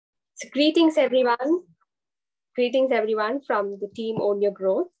So greetings everyone. Greetings everyone from the team Own Your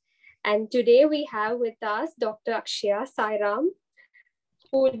Growth. And today we have with us Dr. Akshaya Sairam,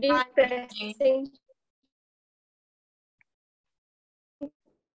 who will be presenting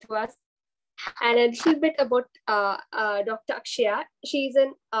to us and a little bit about Dr. Akshaya. She's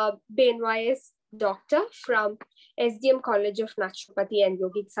an BNYS doctor from SDM College of Naturopathy and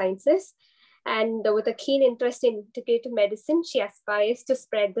Yogic Sciences. And with a keen interest in integrative medicine, she aspires to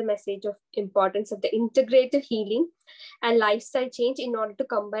spread the message of importance of the integrative healing and lifestyle change in order to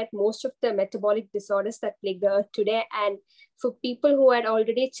combat most of the metabolic disorders that plague the earth today. And for people who had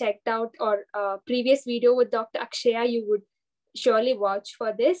already checked out our previous video with Dr. Akshaya, you would surely watch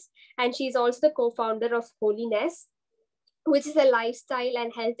for this. And she's also the co-founder of Whollyness, which is a lifestyle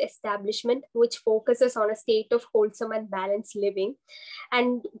and health establishment which focuses on a state of wholesome and balanced living.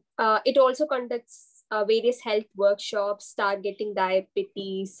 And it also conducts various health workshops targeting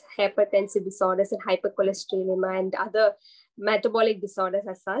diabetes, hypertensive disorders, and hypercholesterolemia, and other metabolic disorders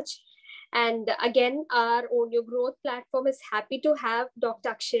as such. And again, our Own Your Growth platform is happy to have Dr.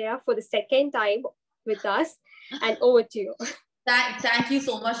 Akshaya for the second time with us. And over to you. Thank you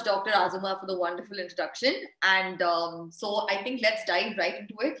so much, Dr. Azuma, for the wonderful introduction. And so I think let's dive right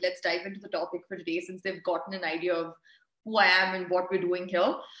into it. Let's dive into the topic for today, since they've gotten an idea of who I am and what we're doing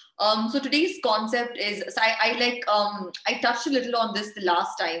here. So today's concept is, so I touched a little on this the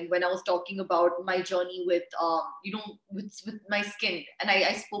last time when I was talking about my journey with, with my skin. And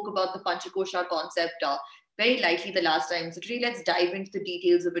I spoke about the Panchakosha concept very lightly the last time. So today let's dive into the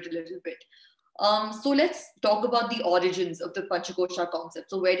details of it a little bit. So let's talk about the origins of the Panchakosha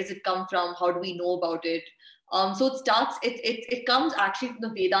concept. So where does it come from? How do we know about it? So it comes actually from the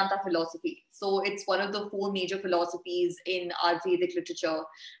Vedanta philosophy. So it's one of the four major philosophies in our Vedic literature.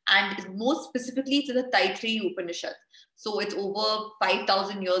 And most specifically, it's in the Taittiriya Upanishad. So it's over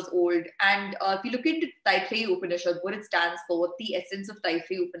 5,000 years old. And if you look into Taittiriya Upanishad, what it stands for, what the essence of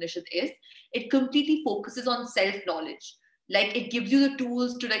Taittiriya Upanishad is, it completely focuses on self-knowledge. Like it gives you the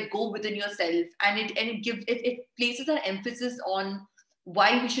tools to like go within yourself, and it places an emphasis on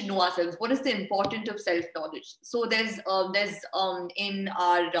why we should know ourselves. What is the importance of self-knowledge? So there's in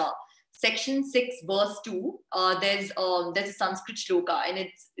our section 6 verse 2 there's a Sanskrit shloka, and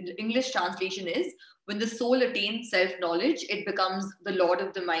its English translation is, when the soul attains self-knowledge, it becomes the lord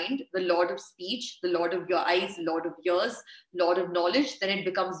of the mind, the lord of speech, the lord of your eyes, lord of ears, lord of knowledge. Then it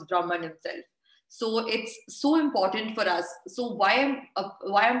becomes Brahman himself. So it's so important for us. So why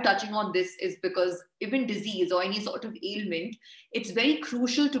I'm touching on this is because even disease or any sort of ailment, it's very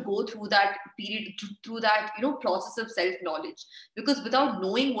crucial to go through that period, through that process of self-knowledge. Because without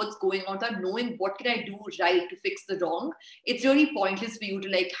knowing what's going on, without knowing what can I do right to fix the wrong, it's really pointless for you to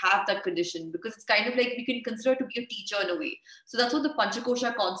like have that condition, because it's kind of like you can consider to be a teacher in a way. So that's what the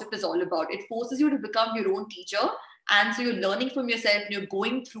Panchakosha concept is all about. It forces you to become your own teacher. And so you're learning from yourself, and you're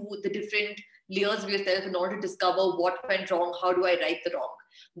going through the different layers of yourself in order to discover what went wrong, how do I right the wrong.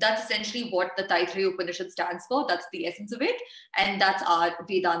 That's essentially what the Taittiriya Upanishad stands for. That's the essence of it. And that's our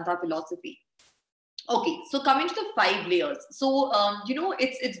Vedanta philosophy. Okay, so coming to the 5 layers. So,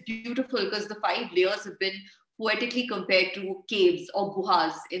 it's beautiful because the 5 layers have been poetically compared to caves or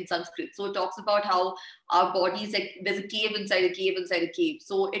guhas in Sanskrit. So it talks about how our bodies, like there's a cave inside a cave inside a cave.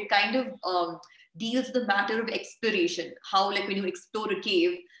 So it kind of deals with the matter of exploration. How like when you explore a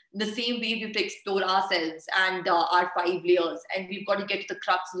cave, in the same way we have to explore ourselves and our 5 layers, and we've got to get to the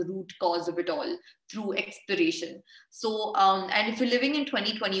crux, the root cause of it all through exploration. So and if you're living in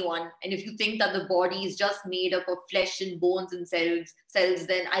 2021 and if you think that the body is just made up of flesh and bones and cells,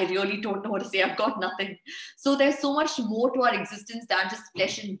 then I really don't know what to say. I've got nothing. So there's so much more to our existence than just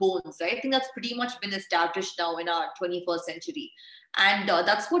flesh and bones, right? I think that's pretty much been established now in our 21st century. And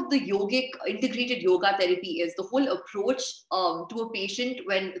that's what the yogic integrated yoga therapy is. The whole approach to a patient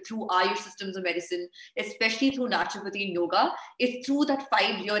when through Ayurvedic systems of medicine, especially through naturopathy and yoga, is through that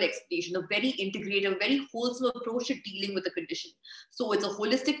 5-year explanation, a very integrative, very wholesome approach to dealing with the condition. So it's a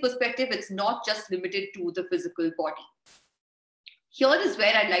holistic perspective. It's not just limited to the physical body. Here is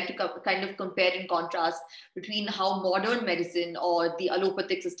where I'd like to kind of compare and contrast between how modern medicine or the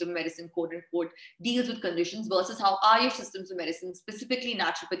allopathic system of medicine, quote unquote, deals with conditions versus how Ayurvedic systems of medicine, specifically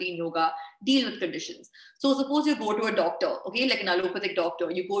naturopathy and yoga, deal with conditions. So suppose you go to a doctor, okay, like an allopathic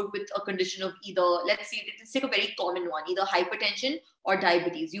doctor, you go with a condition of either, let's take a very common one, either hypertension or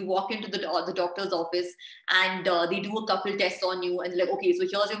diabetes. You walk into the doctor's office and they do a couple tests on you and like, okay, so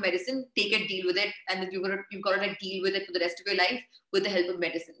here's your medicine, take it, deal with it, and then you've got to like deal with it for the rest of your life with the help of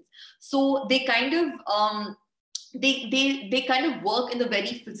medicines. So they kind of they kind of work in the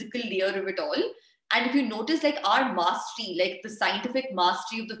very physical layer of it all. And if you notice, like our mastery, like the scientific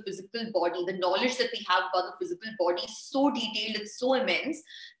mastery of the physical body, the knowledge that we have about the physical body is so detailed, it's so immense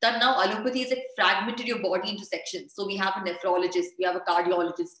that now allopathy is like fragmented your body into sections. So we have a nephrologist, we have a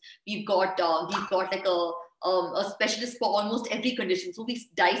cardiologist, we've got like a specialist for almost every condition. So we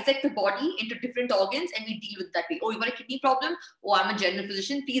dissect the body into different organs and we deal with that way. Oh, you got a kidney problem? Oh, I'm a general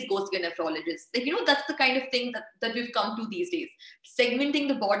physician. Please go see a nephrologist. Like, you know, that's the kind of thing that we've come to these days. Segmenting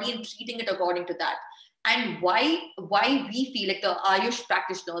the body and treating it according to that. And why we feel like the Ayush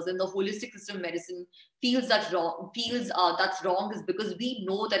practitioners and the holistic system of medicine feels that's wrong is because we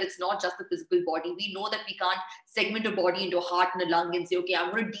know that it's not just the physical body. We know that we can't segment a body into a heart and a lung and say, okay, I'm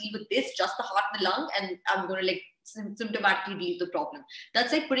going to deal with this, just the heart and the lung, and I'm going to like symptomatically deal with the problem.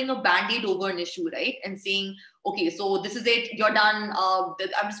 That's like putting a band-aid over an issue, right? And saying, okay, so this is it, you're done.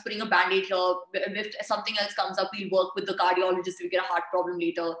 I'm just putting a band-aid here. If something else comes up, we'll work with the cardiologist if we get a heart problem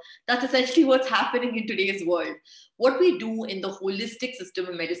later. That's essentially what's happening in today's world. What we do in the holistic system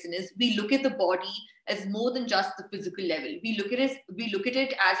of medicine is we look at the body as more than just the physical level. We look at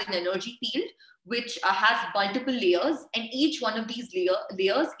it as an energy field which has multiple layers, and each one of these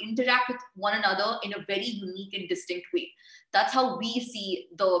layers interact with one another in a very unique and distinct way. That's how we see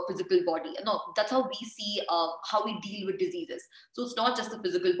the physical body. No, that's how we see how we deal with diseases. So it's not just the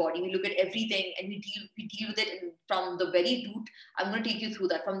physical body. We look at everything and we deal with it from the very root. I'm going to take you through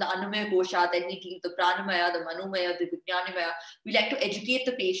that from the Annamaya Kosha. Then we deal with the Pranamaya, the Manomaya, the Vijnanamaya. We like to educate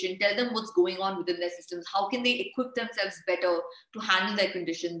the patient, tell them what's going on within their systems. How can they equip themselves better to handle their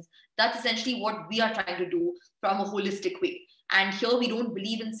conditions? That's essentially what we are trying to do from a holistic way. And here we don't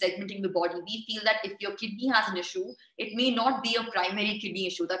believe in segmenting the body. We feel that if your kidney has an issue, it may not be a primary kidney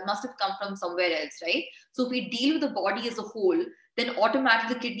issue. That must have come from somewhere else, right? So if we deal with the body as a whole, then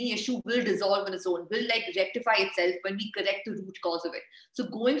automatically the kidney issue will dissolve on its own, will like rectify itself when we correct the root cause of it. So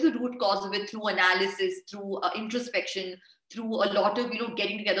going to the root cause of it through analysis, through introspection, through a lot of,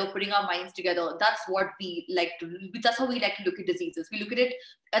 getting together, putting our minds together. That's what we like to, that's how we like to look at diseases. We look at it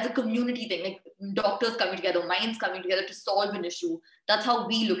as a community thing, like doctors coming together, minds coming together to solve an issue. That's how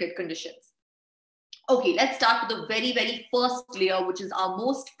we look at conditions. Okay, let's start with the very, very first layer, which is our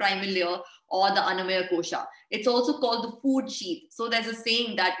most primal layer, or the Annamaya Kosha. It's also called the food sheath. So there's a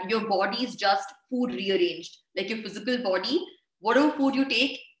saying that your body is just food rearranged, like your physical body, whatever food you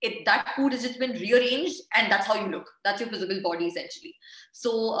take, that food has just been rearranged, and that's how you look. That's your physical body essentially.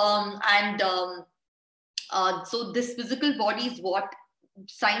 So so this physical body is what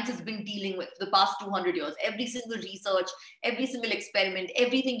science has been dealing with for the past 200 years. Every single research, every single experiment,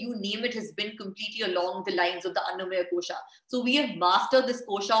 everything you name it has been completely along the lines of the Annamaya Kosha. So we have mastered this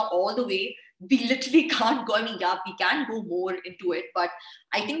kosha all the way. We literally can't go, we can go more into it, but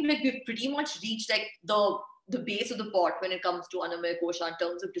I think like we've pretty much reached like the base of the pot when it comes to Annamaya Kosha in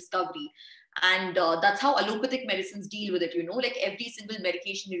terms of discovery. And that's how allopathic medicines deal with it. Like every single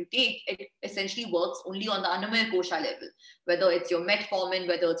medication you take, it essentially works only on the Annamaya Kosha level. Whether it's your metformin,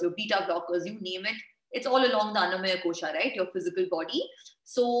 whether it's your beta blockers, you name it, it's all along the Annamaya Kosha, right? Your physical body.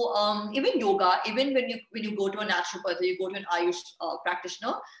 So even yoga, even when you go to a naturopath or you go to an Ayush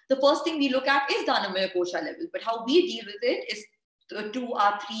practitioner, the first thing we look at is the Annamaya Kosha level. But how we deal with it is to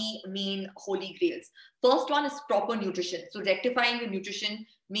our three main holy grails. First one is proper nutrition. So rectifying your nutrition,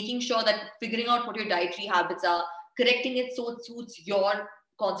 making sure that figuring out what your dietary habits are, correcting it so it suits your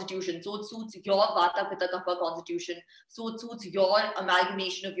constitution, so it suits your Vata, Pitta, Kapha constitution, so it suits your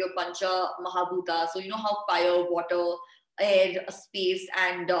amalgamation of your Pancha Mahabhuta. So you know how fire, water, air, space,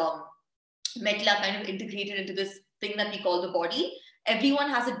 and metal are kind of integrated into this thing that we call the body. Everyone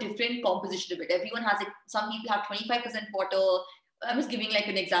has a different composition of it. Everyone has some people have 25% water. I'm just giving like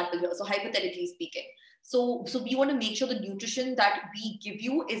an example here. So hypothetically speaking. So we want to make sure the nutrition that we give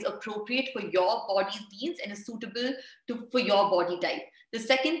you is appropriate for your body's needs and is suitable for your body type. The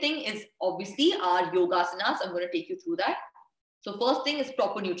second thing is obviously our yogasanas. I'm going to take you through that. So first thing is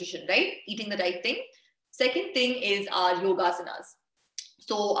proper nutrition, right? Eating the right thing. Second thing is our yogasanas.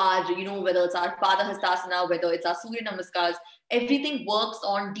 So our, whether it's our Padahastasana, whether it's our Surya Namaskars, everything works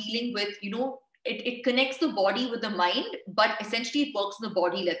on dealing with, it connects the body with the mind, but essentially it works on the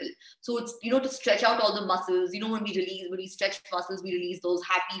body level. So it's, to stretch out all the muscles, when we stretch muscles, we release those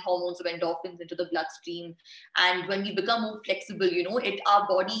happy hormones of endorphins into the bloodstream. And when we become more flexible, our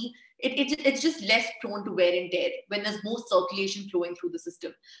body, it's just less prone to wear and tear when there's more circulation flowing through the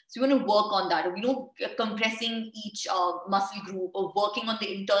system. So you want to work on that, compressing each muscle group, or working on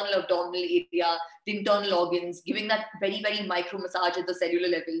the internal abdominal area, the internal organs, giving that very, very micro massage at the cellular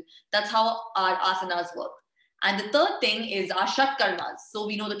level. That's how our asanas work. And the third thing is our Shat Karmas. So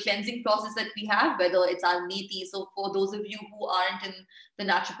we know the cleansing process that we have, whether it's our Neti. So for those of you who aren't in the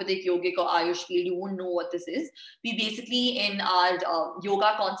naturopathic, yogic or Ayush field, you won't know what this is. We basically, in our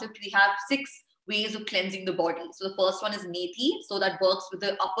yoga concept, we have 6 ways of cleansing the body. So the first one is Neti, so that works with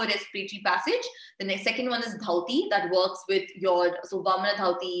the upper respiratory passage. The second one is Dhauti, that works with your, so Vamana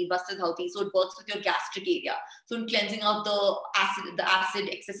Dhauti, Basta Dhauti, so it works with your gastric area. So in cleansing out the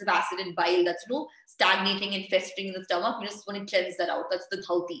excessive acid and bile that's, stagnating and festering in the stomach, you just want to cleanse that out. That's the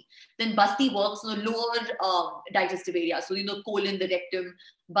Dhauti. Then Basti works on the lower digestive area. So, colon, the rectum,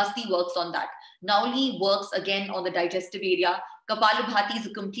 Basti works on that. Nauli works again on the digestive area. Kapalabhati is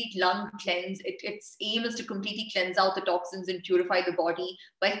a complete lung cleanse. Its aim is to completely cleanse out the toxins and purify the body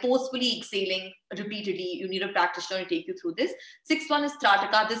by forcefully exhaling repeatedly. You need a practitioner to take you through this. 6th one is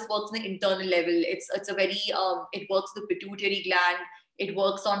Trataka. This works on the internal level. It's a very, it works the pituitary gland. It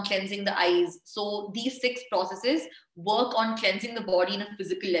works on cleansing the eyes. So these 6 processes work on cleansing the body in a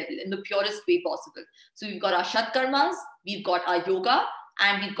physical level in the purest way possible. So we've got our Shat Karmas, we've got our yoga,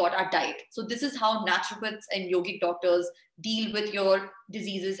 and we've got our diet. So this is how naturopaths and yogic doctors deal with your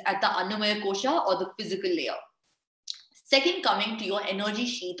diseases at the Annamaya Kosha or the physical layer. Second, coming to your energy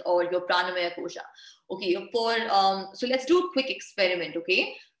sheet or your Pranamaya Kosha. Okay, so let's do a quick experiment,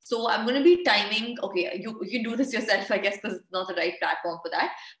 okay? So I'm going to be timing, okay, you can do this yourself, I guess, because it's not the right platform for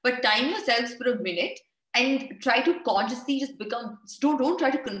that. But time yourselves for a minute and try to consciously just don't try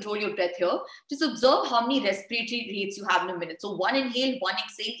to control your breath here. Just observe how many respiratory rates you have in a minute. So 1 inhale, 1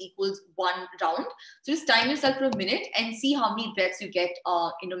 exhale equals 1 round. So just time yourself for a minute and see how many breaths you get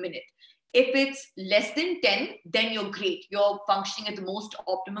in a minute. If it's less than 10, then you're great. You're functioning at the most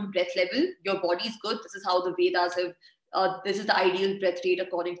optimum breath level. Your body's good. This is how the Vedas have this is the ideal breath rate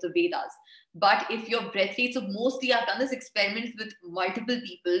according to the Vedas. But if your breath rates of mostly, I've done this experiment with multiple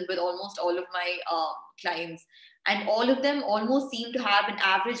people, with almost all of my clients, and all of them almost seem to have an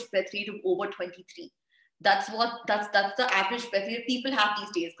average breath rate of over 23. That's the average breath rate people have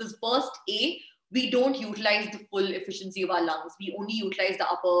these days. Because first, we don't utilize the full efficiency of our lungs. We only utilize the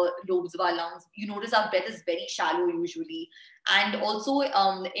upper lobes of our lungs. You notice our breath is very shallow usually. And also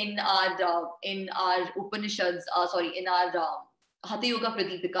in our Upanishads, in our Hatha Yoga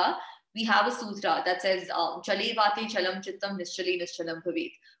Pradipika, we have a sutra that says Chale Vate Chalam Chittam Nischale Nischalam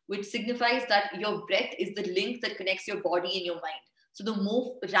Bhavet, which signifies that your breath is the link that connects your body and your mind. So the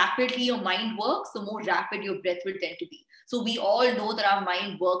more rapidly your mind works, the more rapid your breath will tend to be. So we all know that our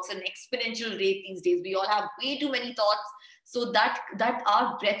mind works at an exponential rate these days. We all have way too many thoughts. So that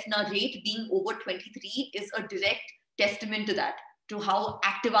our breath rate being over 23 is a direct testament to that, to how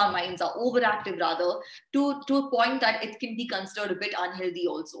active our minds are, overactive rather, to a point that it can be considered a bit unhealthy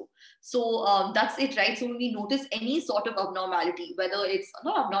also. So that's it, right? So when we notice any sort of abnormality, whether it's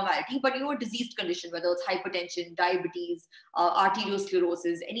not abnormality, but a diseased condition, whether it's hypertension, diabetes,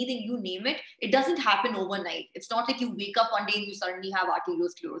 arteriosclerosis, anything, you name it, it doesn't happen overnight. It's not like you wake up one day and you suddenly have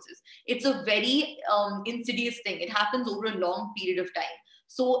arteriosclerosis. It's a very insidious thing. It happens over a long period of time.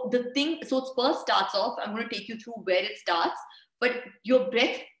 So it first starts off, I'm going to take you through where it starts, but your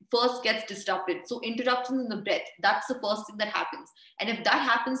breath first gets disrupted. So interruptions in the breath, that's the first thing that happens. And if that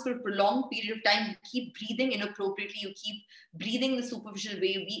happens for a prolonged period of time, you keep breathing inappropriately, you keep breathing the superficial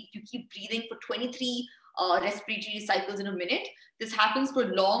way, you keep breathing for 23 respiratory cycles in a minute. This happens for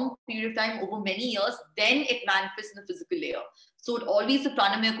a long period of time over many years, then it manifests in the physical layer. So always the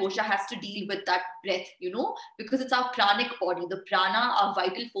Pranamaya Kosha has to deal with that breath, because it's our pranic body, the prana, our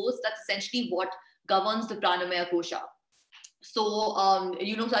vital force, that's essentially what governs the Pranamaya Kosha. So,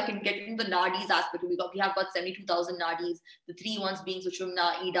 so I can get into the nadis aspect. We have got 72,000 nadis, the 3 ones being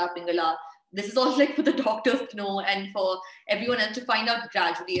Sushumna, Ida, Pingala. This is all like for the doctors to know and for everyone else to find out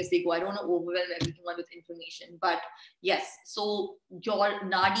gradually as they go. I don't want to overwhelm everyone with information, but yes, so your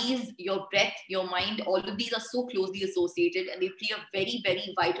nadis, your breath, your mind, all of these are so closely associated and they play a very,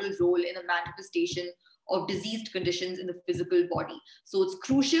 very vital role in the manifestation of diseased conditions in the physical body. So it's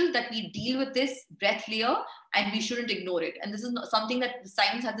crucial that we deal with this breath layer and we shouldn't ignore it. And this is not something that the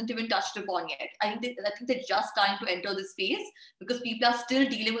science hasn't even touched upon yet. I think they're just starting to enter this phase because people are still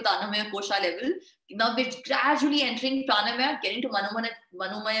dealing with Annamaya Kosha level. Now we're gradually entering Pranamaya, getting to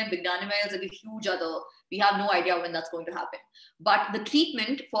Manomaya and Vijnanamaya is like a huge other. We have no idea when that's going to happen. But the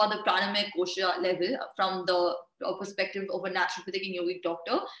treatment for the Pranamaya Kosha level from the perspective of a naturopathic and yogic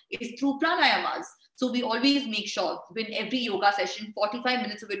doctor is through pranayamas. So we always make sure when every yoga session, 45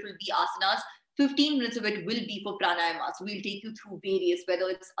 minutes of it will be asanas, 15 minutes of it will be for pranayama. So we'll take you through various, whether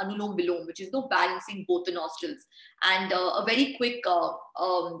it's anulom vilom, which is balancing both the nostrils. And a very quick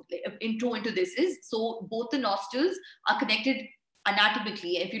intro into this is, so both the nostrils are connected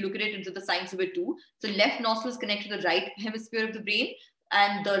anatomically, if you look at it into the science of it too, so left nostril is connected to the right hemisphere of the brain,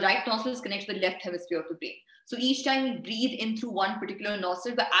 and the right nostril is connected to the left hemisphere of the brain. So each time we breathe in through one particular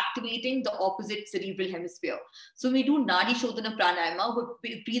nostril, we're activating the opposite cerebral hemisphere. So when we do Nadi Shodhana Pranayama,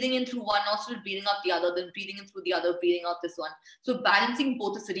 we're breathing in through one nostril, breathing out the other, then breathing in through the other, breathing out this one. So balancing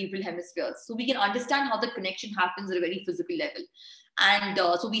both the cerebral hemispheres. So we can understand how the connection happens at a very physical level. And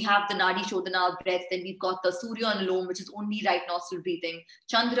so we have the Nadi Shodhana breath, then we've got the Surya Anulom, which is only right nostril breathing,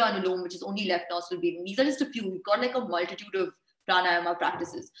 Chandra Anulom, which is only left nostril breathing. These are just a few. We've got like a multitude of pranayama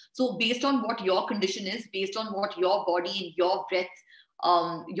practices. So based on what your condition is, based on what your body and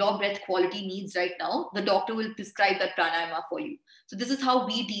your breath quality needs right now, the doctor will prescribe that pranayama for you. So this is how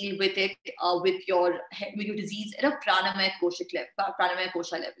we deal with it with your disease at a pranamaya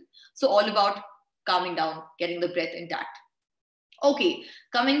kosha level. So all about calming down, getting the breath intact. Okay,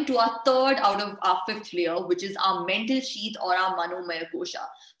 coming to our third out of our fifth layer, which is our mental sheath or our manomaya kosha.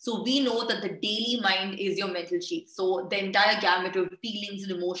 So we know that the daily mind is your mental sheath. So the entire gamut of feelings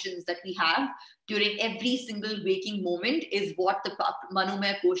and emotions that we have during every single waking moment is what the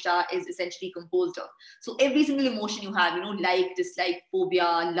manomaya kosha is essentially composed of. So every single emotion you have, like, dislike,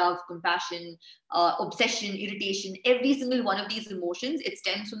 phobia, love, compassion, obsession, irritation, every single one of these emotions, it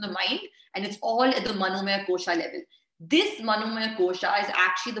stems from the mind, and it's all at the manomaya kosha level. This manomaya kosha is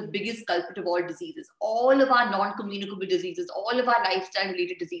actually the biggest culprit of all diseases. All of our non-communicable diseases, all of our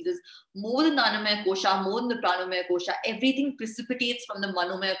lifestyle-related diseases, more than the manomaya kosha, more than the pranamaya kosha, everything precipitates from the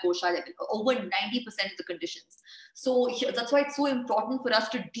manomaya kosha level, over 90% of the conditions. So that's why it's so important for us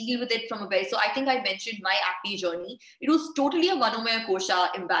to deal with it from a very, so I think I mentioned my acne journey. It was totally a manomaya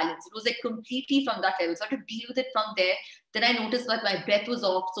kosha imbalance. It was like completely from that level. So I had to deal with it from there. Then I noticed that my breath was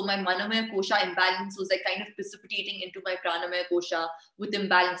off. So my manomaya kosha imbalance was like kind of precipitating into my pranamaya kosha with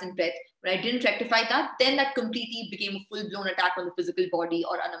imbalance in breath. When I didn't rectify that, then that completely became a full-blown attack on the physical body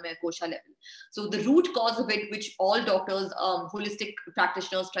or anamaya kosha level. So the root cause of it, which all doctors, holistic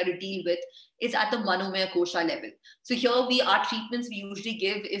practitioners try to deal with, is at the manomaya kosha level. So here our treatments we usually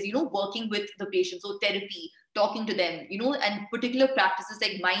give is, working with the patient. So therapy, talking to them, and particular practices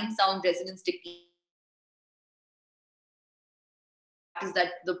like mind sound resonance technique that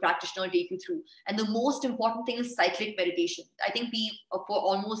the practitioner will take you through. And the most important thing is cyclic meditation. I think for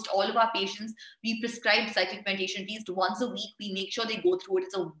almost all of our patients, we prescribe cyclic meditation at least once a week. We make sure they go through it.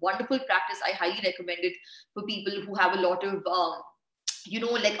 It's a wonderful practice. I highly recommend it for people who have a lot of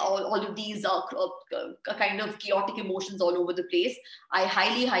like all of these kind of chaotic emotions all over the place. I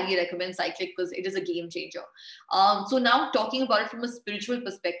highly recommend cyclic because it is a game changer. So now talking about it from a spiritual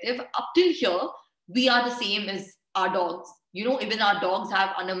perspective, up till here, we are the same as our dogs. Even our dogs have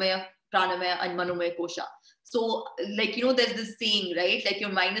anamaya, pranamaya, and manomaya kosha. So there's this saying, right? Like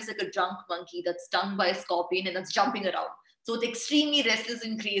your mind is like a drunk monkey that's stung by a scorpion and that's jumping around. So it's extremely restless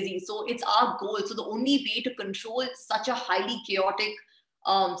and crazy. So it's our goal. So the only way to control such a highly chaotic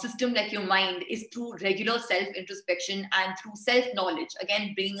system like your mind is through regular self-introspection and through self-knowledge.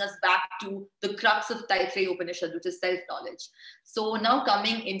 Again, bringing us back to the crux of Taittiriya Upanishad, which is self-knowledge. So now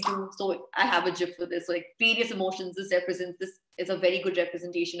coming into, so I have a GIF for this, so like various emotions this represents. This is a very good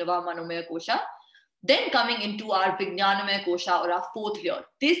representation of our Manomaya Kosha. Then coming into our Vijnanamaya Kosha or our fourth layer.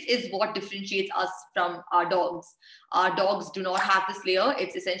 This is what differentiates us from our dogs. Our dogs do not have this layer.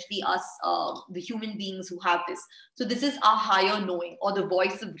 It's essentially us, the human beings who have this. So this is our higher knowing or the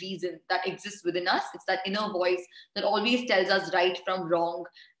voice of reason that exists within us. It's that inner voice that always tells us right from wrong.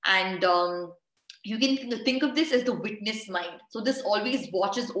 And you can think of this as the witness mind. So this always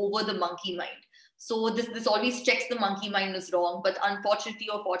watches over the monkey mind. So this always checks the monkey mind is wrong. But unfortunately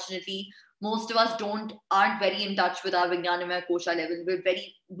or fortunately, most of us aren't very in touch with our Vijnanamaya Kosha level.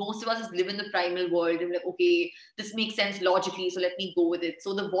 Most of us live in the primal world and we're like, okay, this makes sense logically, so let me go with it.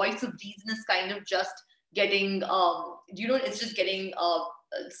 So the voice of reason is kind of just getting, it's just getting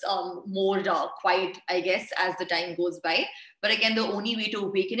more quiet, I guess, as the time goes by. But again, the only way to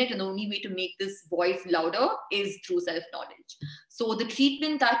awaken it and the only way to make this voice louder is through self-knowledge. So the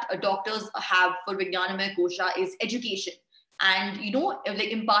treatment that doctors have for Vijnanamaya Kosha is education. And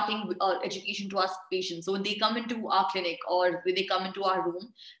like imparting education to our patients. So when they come into our clinic or when they come into our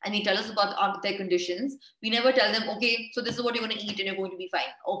room and they tell us about their conditions, we never tell them, okay, so this is what you're going to eat and you're going to be fine.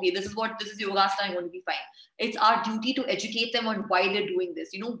 Okay, this is yogasana, you're going to be fine. It's our duty to educate them on why they're doing this.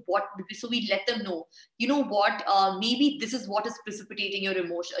 So we let them know, maybe this is what is precipitating your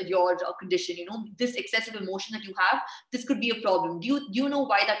emotion, your condition. This excessive emotion that you have, this could be a problem. Do you know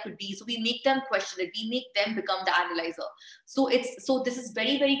why that could be? So we make them question it. We make them become the analyzer. So this is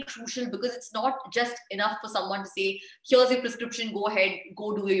very, very crucial, because it's not just enough for someone to say, here's your prescription, go ahead,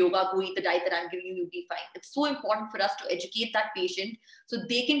 go do your yoga, go eat the diet that I'm giving you, you'll be fine. It's so important for us to educate that patient so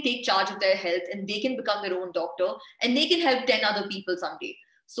they can take charge of their health and they can become their own doctor and they can help 10 other people someday.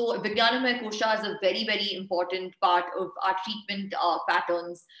 So Vijnanamaya Kosha is a very, very important part of our treatment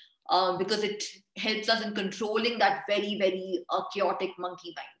patterns, because it helps us in controlling that very, very chaotic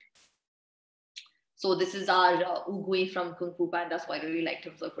monkey mind. So this is our Ugui from Kung Fu Panda, so I really liked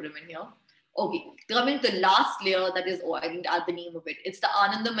him, so I put him in here. Okay, coming to the last layer, that is, I didn't add the name of it. It's the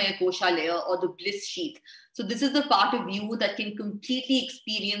Anandamaya Kosha layer, or the bliss sheath. So this is the part of you that can completely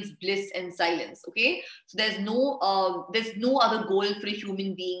experience bliss and silence. Okay, so there's no other goal for a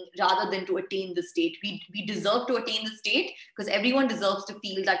human being rather than to attain the state. We deserve to attain the state, because everyone deserves to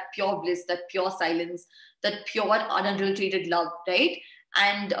feel that pure bliss, that pure silence, that pure unadulterated love, right?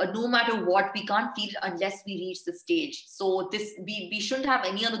 And no matter what, we can't feel it unless we reach the stage. So we shouldn't have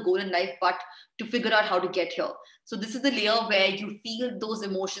any other goal in life but to figure out how to get here. So this is the layer where you feel those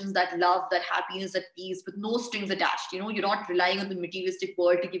emotions, that love, that happiness, that peace, with no strings attached. You're not relying on the materialistic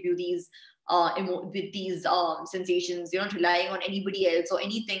world to give you these sensations. You're not relying on anybody else or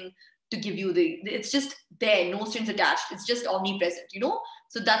anything to give you it's just there, no strings attached. It's just omnipresent.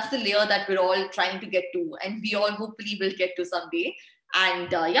 So that's the layer that we're all trying to get to, and we all hopefully will get to someday.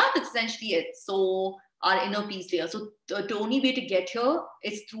 And that's essentially it. So our inner peace layer. So the only way to get here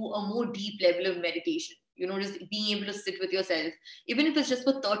is through a more deep level of meditation. Just being able to sit with yourself, even if it's just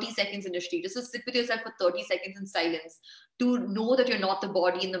for 30 seconds initially, just to sit with yourself for 30 seconds in silence, to know that you're not the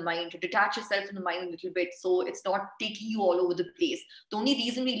body and the mind, to detach yourself from the mind a little bit, so it's not taking you all over the place. The only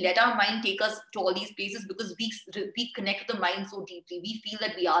reason we let our mind take us to all these places because we connect with the mind so deeply. We feel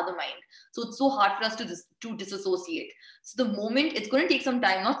that we are the mind. So it's so hard for us to disassociate. So the moment, it's going to take some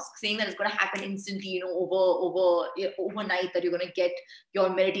time, I'm not saying that it's going to happen instantly, overnight, that you're going to get your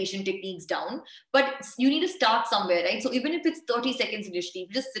meditation techniques down, but you need to start somewhere, right? So even if it's 30 seconds initially,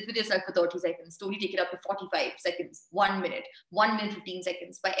 just sit with yourself for 30 seconds, slowly take it up to 45 seconds, 1 minute, 15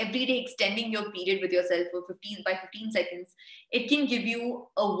 seconds. By every day extending your period with yourself for 15 seconds, it can give you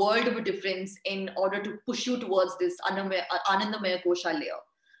a world of a difference in order to push you towards this Anandamaya Kosha layer.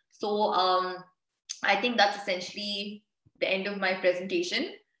 So I think that's essentially the end of my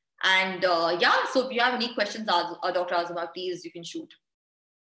presentation. And so if you have any questions, Dr. Azuma, please, you can shoot.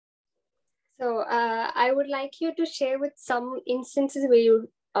 So I would like you to share with some instances where you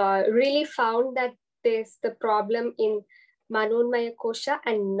really found that there's the problem in Manonmaya Kosha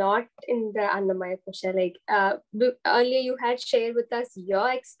and not in the Annamaya Kosha. Like earlier you had shared with us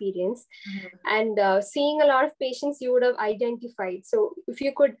your experience, and seeing a lot of patients you would have identified. So if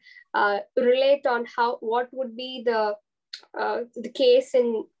you could relate on what would be the case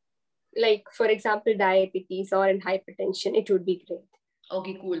in, like, for example, diabetes or in hypertension, it would be great.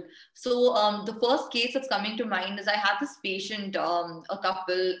 Okay, cool. So the first case that's coming to mind is I had this patient a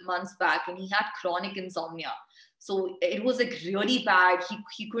couple months back, and he had chronic insomnia. So it was like really bad.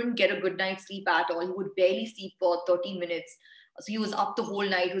 He couldn't get a good night's sleep at all. He would barely sleep for 30 minutes. So he was up the whole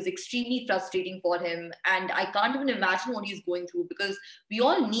night. It was extremely frustrating for him. And I can't even imagine what he's going through, because we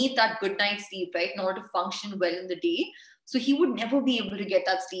all need that good night's sleep, right, in order to function well in the day. So he would never be able to get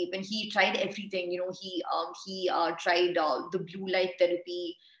that sleep, and he tried everything. He tried the blue light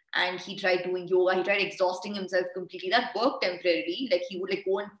therapy, and he tried doing yoga. He tried exhausting himself completely. That worked temporarily. Like he would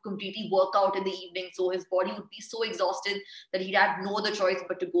go and completely work out in the evening, so his body would be so exhausted that he'd have no other choice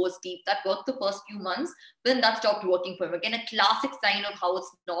but to go sleep. That worked the first few months. Then that stopped working for him. Again, a classic sign of how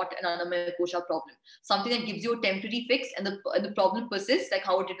it's not an Annamaya Kosha problem. Something that gives you a temporary fix, and the problem persists, like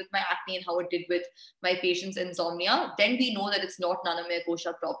how it did with my acne and how it did with my patient's insomnia. Then we know that it's not an Annamaya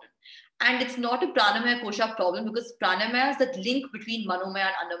Kosha problem. And it's not a Pranamaya Kosha problem, because Pranamaya is that link between Manomaya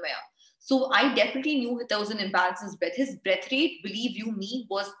and Annamaya. So I definitely knew that there was an imbalance in his breath. His breath rate, believe you me,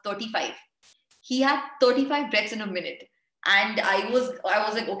 was 35. He had 35 breaths in a minute. And I was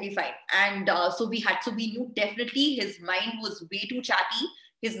like, okay, fine. And so we knew definitely his mind was way too chatty.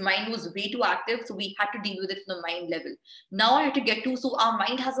 His mind was way too active. So we had to deal with it from the mind level. Now I have to get to, so our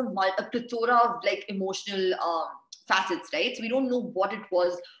mind has a plethora of like emotional facets, right? So we don't know what it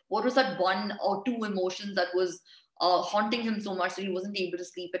was. What was that one or two emotions that was haunting him so much that he wasn't able to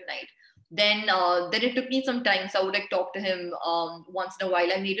sleep at night? Then it took me some time. So I would like talk to him once in a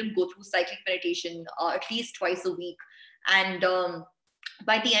while. I made him go through cyclic meditation at least twice a week. And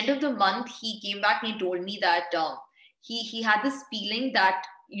by the end of the month, he came back and he told me that he had this feeling that,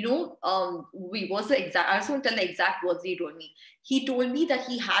 I just won't tell the exact words he told me. He told me that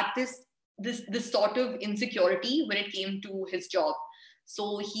he had this sort of insecurity when it came to his job.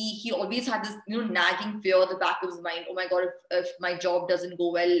 So he always had this, nagging fear at the back of his mind. Oh my God, if my job doesn't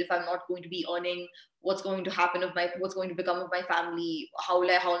go well, if I'm not going to be earning, what's going to happen what's going to become of my family? How will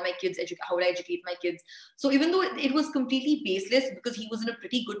my kids how will I educate my kids? So even though it was completely baseless, because he was in a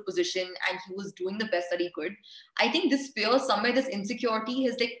pretty good position and he was doing the best that he could, I think this fear, somewhere this insecurity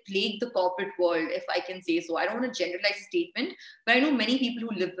has like plagued the corporate world, if I can say so. I don't want to generalize the statement, but I know many people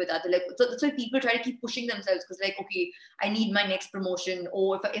who live with that. They're like, so that's why people try to keep pushing themselves, because like, okay, I need my next promotion,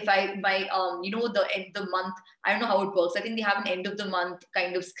 or if I my the end of the month, I don't know how it works. I think they have an end of the month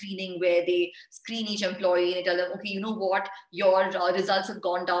kind of screening where they screen each employee and they tell them, okay, you know what, your results have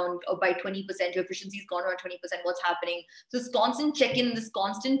gone down by 20%, your efficiency has gone down by 20%, what's happening? So this constant check-in, this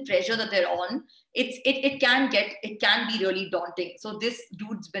constant pressure that they're on, it can be really daunting. So this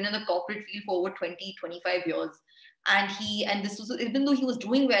dude's been in the corporate field for over 20-25 years, and this was, even though he was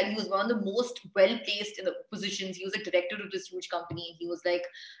doing well, he was one of the most well placed in the positions. He was a director of this huge company, and he was like,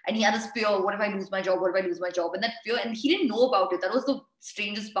 and he had this fear, what if I lose my job, what if I lose my job? And that fear, and he didn't know about it. That was the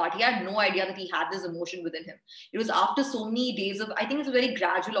strangest part. He had no idea that he had this emotion within him. It was after so many days of, I think it's a very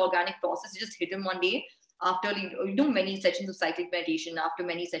gradual organic process. It just hit him one day after many sessions of cyclic meditation, after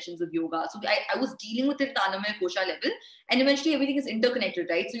many sessions of yoga. So I was dealing with it at the Annamaya Kosha level, and eventually everything is interconnected,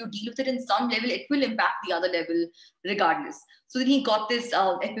 right? So you deal with it in some level, it will impact the other level regardless. So then he got this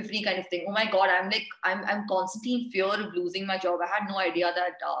epiphany kind of thing. Oh my God, I'm constantly in fear of losing my job. I had no idea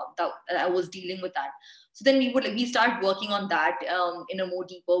that I was dealing with that. So then we start working on that in a more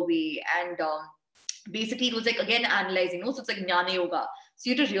deeper way, and basically it was like, again, analyzing, so it's like jnana yoga. So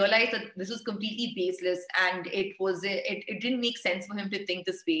you have to realize that this was completely baseless, and it didn't make sense for him to think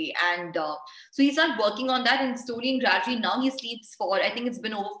this way. And so he started working on that, and slowly and gradually now he sleeps for, I think it's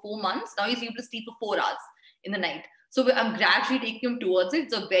been over 4 months. Now he's able to sleep for 4 hours in the night. So I'm gradually taking him towards it.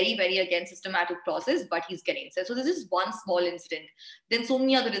 It's a very, very, again, systematic process, but he's getting it. So this is one small incident. Then so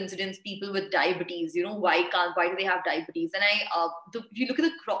many other incidents, people with diabetes, why do they have diabetes? And if you look at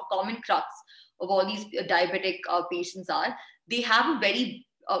the common crux of all these diabetic patients are, they have a very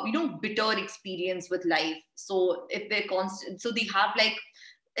bitter experience with life. So if they're constant, so they have like,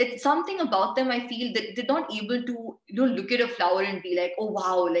 it's something about them, I feel, that they're not able to look at a flower and be like, oh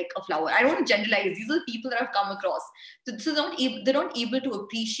wow, like a flower. I don't want to generalize, these are the people that I've come across. So they're not able to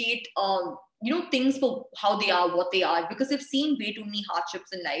appreciate things for how they are, what they are, because they've seen way too many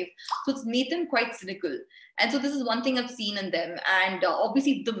hardships in life. So it's made them quite cynical. And so this is one thing I've seen in them. And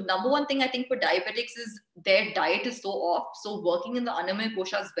obviously the number one thing I think for diabetics is their diet is so off. So working in the Annamaya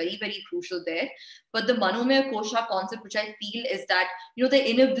Kosha is very, very crucial there. But the Manomaya Kosha concept, which I feel, is that, the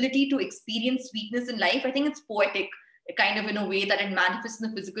inability to experience sweetness in life, I think it's poetic, kind of in a way that it manifests in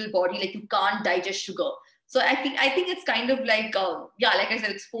the physical body, like you can't digest sugar. So I think it's kind of like, like I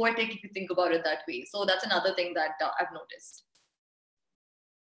said, it's poetic if you think about it that way. So that's another thing that I've noticed.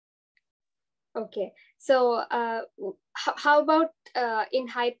 Okay. So how about in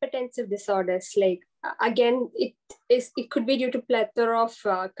hypertensive disorders? Like, again, it could be due to plethora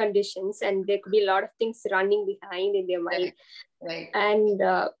of conditions, and there could be a lot of things running behind in their mind. Right. And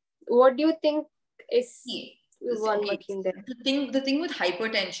what do you think is one working there? The thing with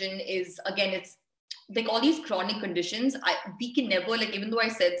hypertension is, again, it's like all these chronic conditions, we can never, like, even though I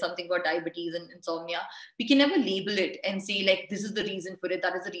said something about diabetes and insomnia, we can never label it and say like, this is the reason for it,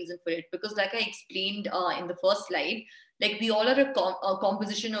 that is the reason for it. Because like I explained in the first slide, like we all are a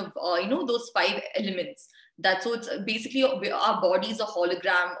composition of, those 5 elements. So it's basically our body is a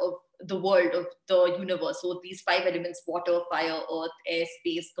hologram of the world, of the universe. So these 5 elements, water, fire, earth, air,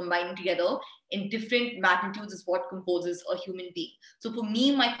 space, combined together in different magnitudes is what composes a human being. So for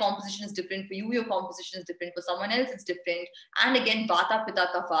me, my composition is different. For you, your composition is different. For someone else, it's different. And again, Vata, Pitta,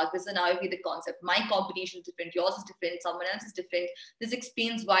 Kapha, this is an Ayurvedic concept. My combination is different. Yours is different. Someone else is different. This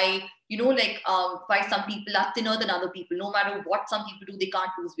explains why, why some people are thinner than other people. No matter what some people do, they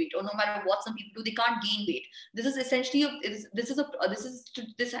can't lose weight. Or no matter what some people do, they can't gain weight. This is essentially,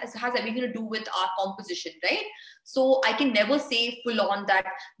 this has everything to do with our composition, right? So I can never say full on that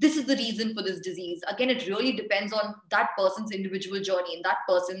this is the reason for this disease. Again, it really depends on that person's individual journey and that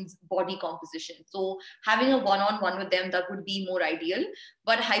person's body composition. So having a one-on-one with them, that would be more ideal.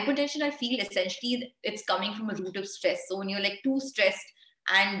 But hypertension, I feel, essentially it's coming from a root of stress. So when you're like too stressed,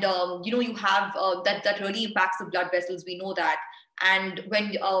 and you have that really impacts the blood vessels, we know that. And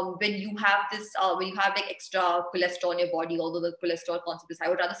when you have this, when you have like extra cholesterol in your body, although the cholesterol concept is high, I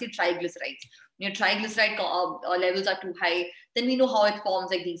would rather say triglycerides. When your triglyceride levels are too high, then we know how it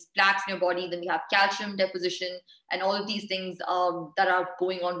forms like these plaques in your body. Then we have calcium deposition and all of these things that are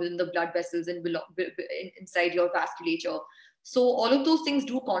going on within the blood vessels and inside your vasculature. So all of those things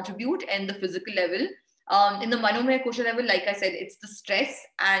do contribute in the physical level. In the Manomaya Kosha level, like I said, it's the stress,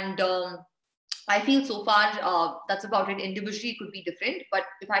 and I feel so far that's about it. Individually, it could be different, but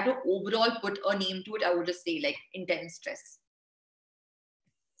if I had to overall put a name to it, I would just say like intense stress.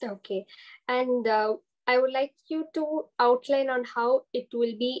 Okay. And I would like you to outline on how it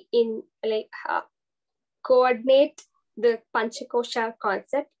will be in like coordinate the Panchakosha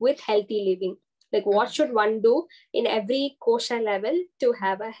concept with healthy living. Like what should one do in every kosha level to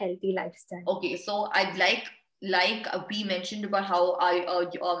have a healthy lifestyle? Okay, so I'd like we mentioned about how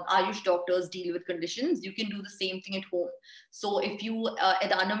Ayush doctors deal with conditions, you can do the same thing at home. So if you, at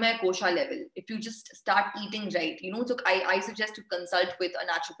the Annamaya Kosha level, if you just start eating right, so I suggest to consult with a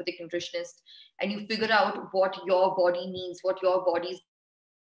naturopathic nutritionist and you figure out what your body needs, what your body's,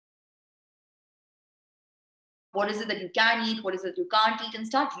 what is it that you can eat, what is it you can't eat, and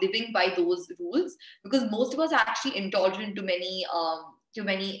start living by those rules. Because most of us are actually intolerant to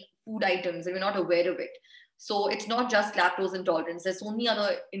many food items and we're not aware of it. So it's not just lactose intolerance. There's so many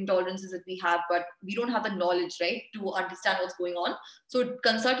other intolerances that we have, but we don't have the knowledge, right, to understand what's going on. So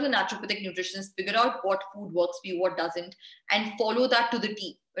consult with a naturopathic nutritionist, figure out what food works for you, what doesn't, and follow that to the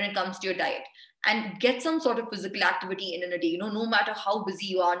T when it comes to your diet. And get some sort of physical activity in a day. No matter how busy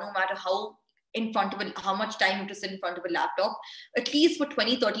you are, no matter how in front of how much time you have to sit in front of a laptop, at least for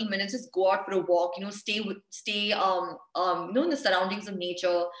 20-30 minutes, just go out for a walk, stay in the surroundings of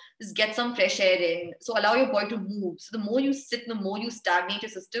nature, just get some fresh air in. So allow your body to move. So the more you sit, the more you stagnate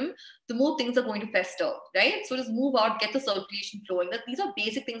your system, the more things are going to fester, right? So just move out, get the circulation flowing. These are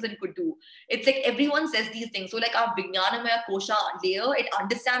basic things that you could do. It's like everyone says these things. So like our Vijnanamaya Kosha layer, it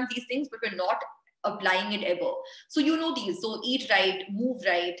understands these things, but we're not applying it ever. So these. So eat right, move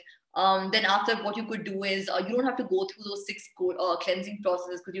right. Then after, what you could do is you don't have to go through those 6 cleansing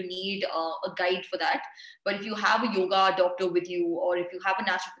processes because you need a guide for that. But if you have a yoga doctor with you, or if you have a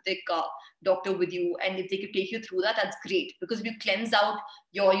naturopathic doctor with you, and if they could take you through that, that's great. Because if you cleanse out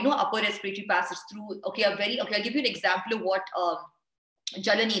your upper respiratory passage through, I'll give you an example of what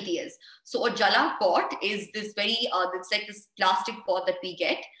Jalaneti is. So a Jala pot is this it's like this plastic pot that we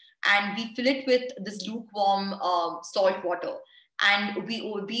get, and we fill it with this lukewarm salt water. And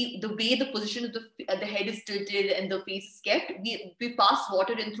the way the position of the head is tilted and the face is kept, we pass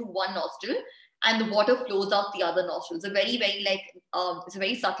water in through one nostril, and the water flows out the other nostril. It's a very, very it's a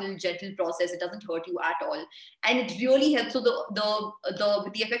very subtle, gentle process. It doesn't hurt you at all, and it really helps. So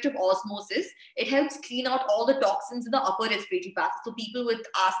with the effect of osmosis, it helps clean out all the toxins in the upper respiratory passage. So people with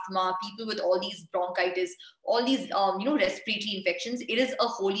asthma, people with all these bronchitis, all these respiratory infections, it is a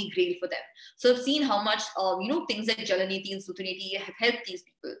holy grail for them. So I've seen how much things like Jalaneti and Sutaneti have helped these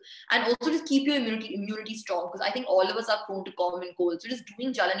people, and also just keep your immunity strong, because I think all of us are prone to common cold. So just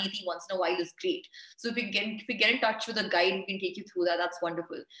doing Jalaneti once in a while is great. So if we get in touch with a guide who can take you through that, that's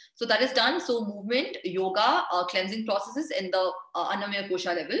wonderful. So that is done. So movement, yoga, cleansing processes in the Annamaya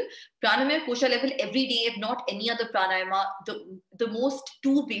Kosha level. Pranamaya Kosha level, every day, if not any other pranayama, the most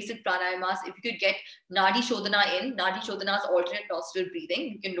 2 basic pranayamas, if you could get Nadi Shodhana in. Nadi Shodhana is alternate nostril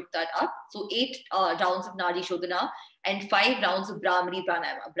breathing. You can look that up. So 8 rounds of Nadi Shodhana and 5 rounds of Brahmari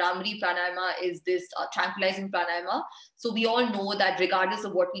Pranayama. Brahmari Pranayama is this tranquilizing pranayama. So we all know that regardless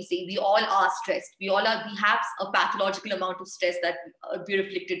of what we say, we all are stressed. We have a pathological amount of stress that we're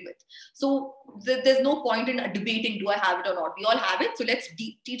afflicted with. So there's no point in debating, do I have it or not? We all have it. So let's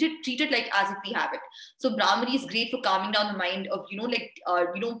treat it like as if we have it. So Brahmari is great for calming down the mind of,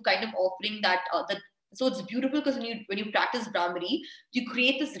 kind of offering that, so it's beautiful because when you practice Brahmari, you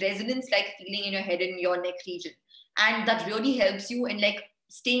create this resonance-like feeling in your head and your neck region. And that really helps you in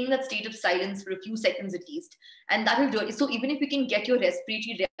staying in that state of silence for a few seconds at least. And that will really, so even if you can get your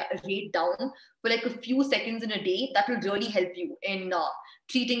respiratory rate down for a few seconds in a day, that will really help you in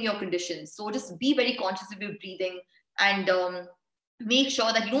treating your conditions. So just be very conscious of your breathing, and make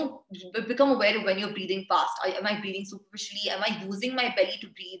sure that become aware of when you're breathing fast. Am I breathing superficially? Am I using my belly to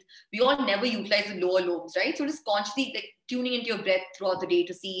breathe? We all never utilize the lower lobes, right? So just consciously tuning into your breath throughout the day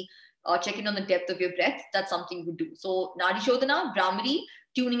to see, check in on the depth of your breath. That's something you would do. So Nadi Shodhana, Brahmari,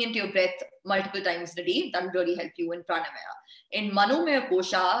 tuning into your breath multiple times in a day, that will really help you in Pranamaya. In Manomaya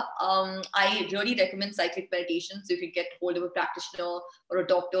Kosha, I really recommend cyclic meditation. So if you get hold of a practitioner or a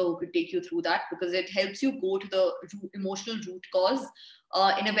doctor who could take you through that, because it helps you go to the emotional root cause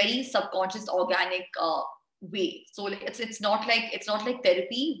in a very subconscious, organic way. So it's not like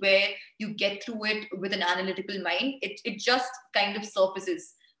therapy where you get through it with an analytical mind. It just kind of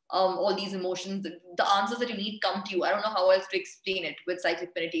surfaces all these emotions. The answers that you need come to you. I don't know how else to explain it with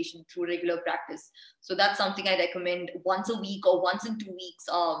cyclic meditation through regular practice. So that's something I recommend once a week or once in 2 weeks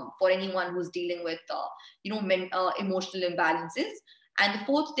for anyone who's dealing with emotional imbalances. And the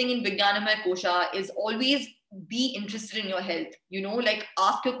fourth thing in Vijnanamaya Kosha is always be interested in your health. Like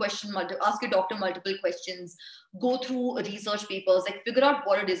ask your doctor multiple questions, go through research papers, like figure out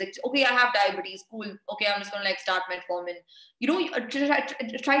what it is. Like, okay, I have diabetes, cool. Okay, I'm just gonna like start metformin.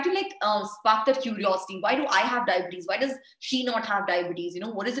 Try to like spark that curiosity. Why do I have diabetes? Why does she not have diabetes?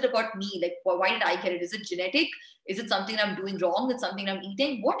 What is it about me? Like, why did I get it? Is it genetic? Is it something I'm doing wrong? Is it something I'm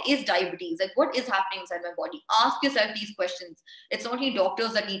eating? What is diabetes? Like, what is happening inside my body? Ask yourself these questions. It's not only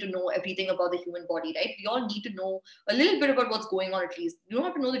doctors that need to know everything about the human body, right? We all need to know a little bit about what's going on at least. You don't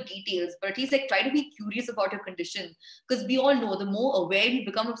have to know the details, but at least like try to be curious about your condition. Because we all know the more aware we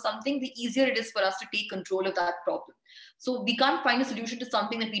become of something, the easier it is for us to take control of that problem. So we can't find a solution to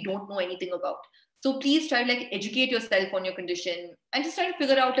something that we don't know anything about. So please try to like educate yourself on your condition and just try to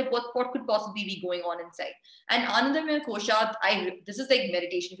figure out like what could possibly be going on inside. And Anandamaya Kosha, this is like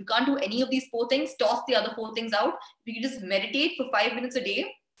meditation. If you can't do any of these four things, toss the other four things out. If you can just meditate for 5 minutes a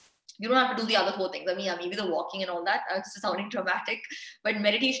day, you don't have to do the other four things. I mean, yeah, maybe the walking and all that. It's just sounding dramatic, but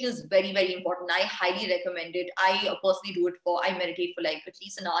meditation is very, very important. I highly recommend it. I personally do it I meditate for like at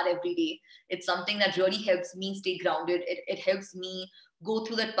least an hour every day. It's something that really helps me stay grounded. It helps me go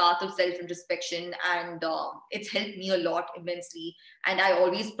through that path of self-introspection, and it's helped me a lot immensely. And I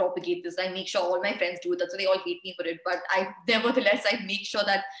always propagate this. I make sure all my friends do it. That's why they all hate me for it. But nevertheless, I make sure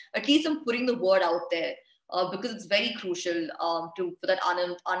that at least I'm putting the word out there. Because it's very crucial for that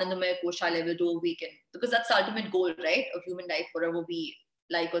Anandamaya Kosha level to awaken. Because that's the ultimate goal, right, of human life, whatever we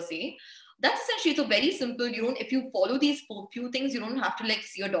like or say. That's essentially, so very simple. If you follow these few things, you don't have to like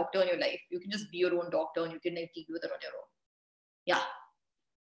see a doctor in your life. You can just be your own doctor and you can like deal with it on your own. Yeah.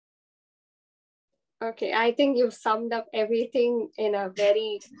 Okay, I think you've summed up everything in a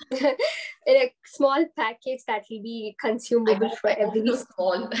very in a small package that will be consumable for every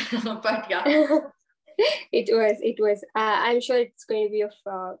small, but yeah. It was. I'm sure it's going to be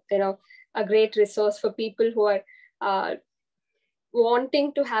of a great resource for people who are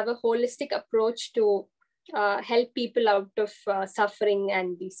wanting to have a holistic approach to help people out of suffering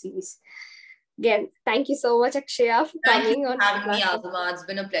and disease. Again, thank you so much, Akshaya, for coming on. Thank you for having me, Azuma. It's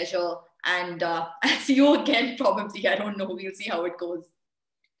been a pleasure. And I'll see you again, probably. I don't know. We'll see how it goes.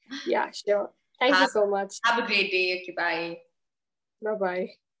 Yeah, sure. Thank you so much. Have a great day. Okay, bye. Bye-bye.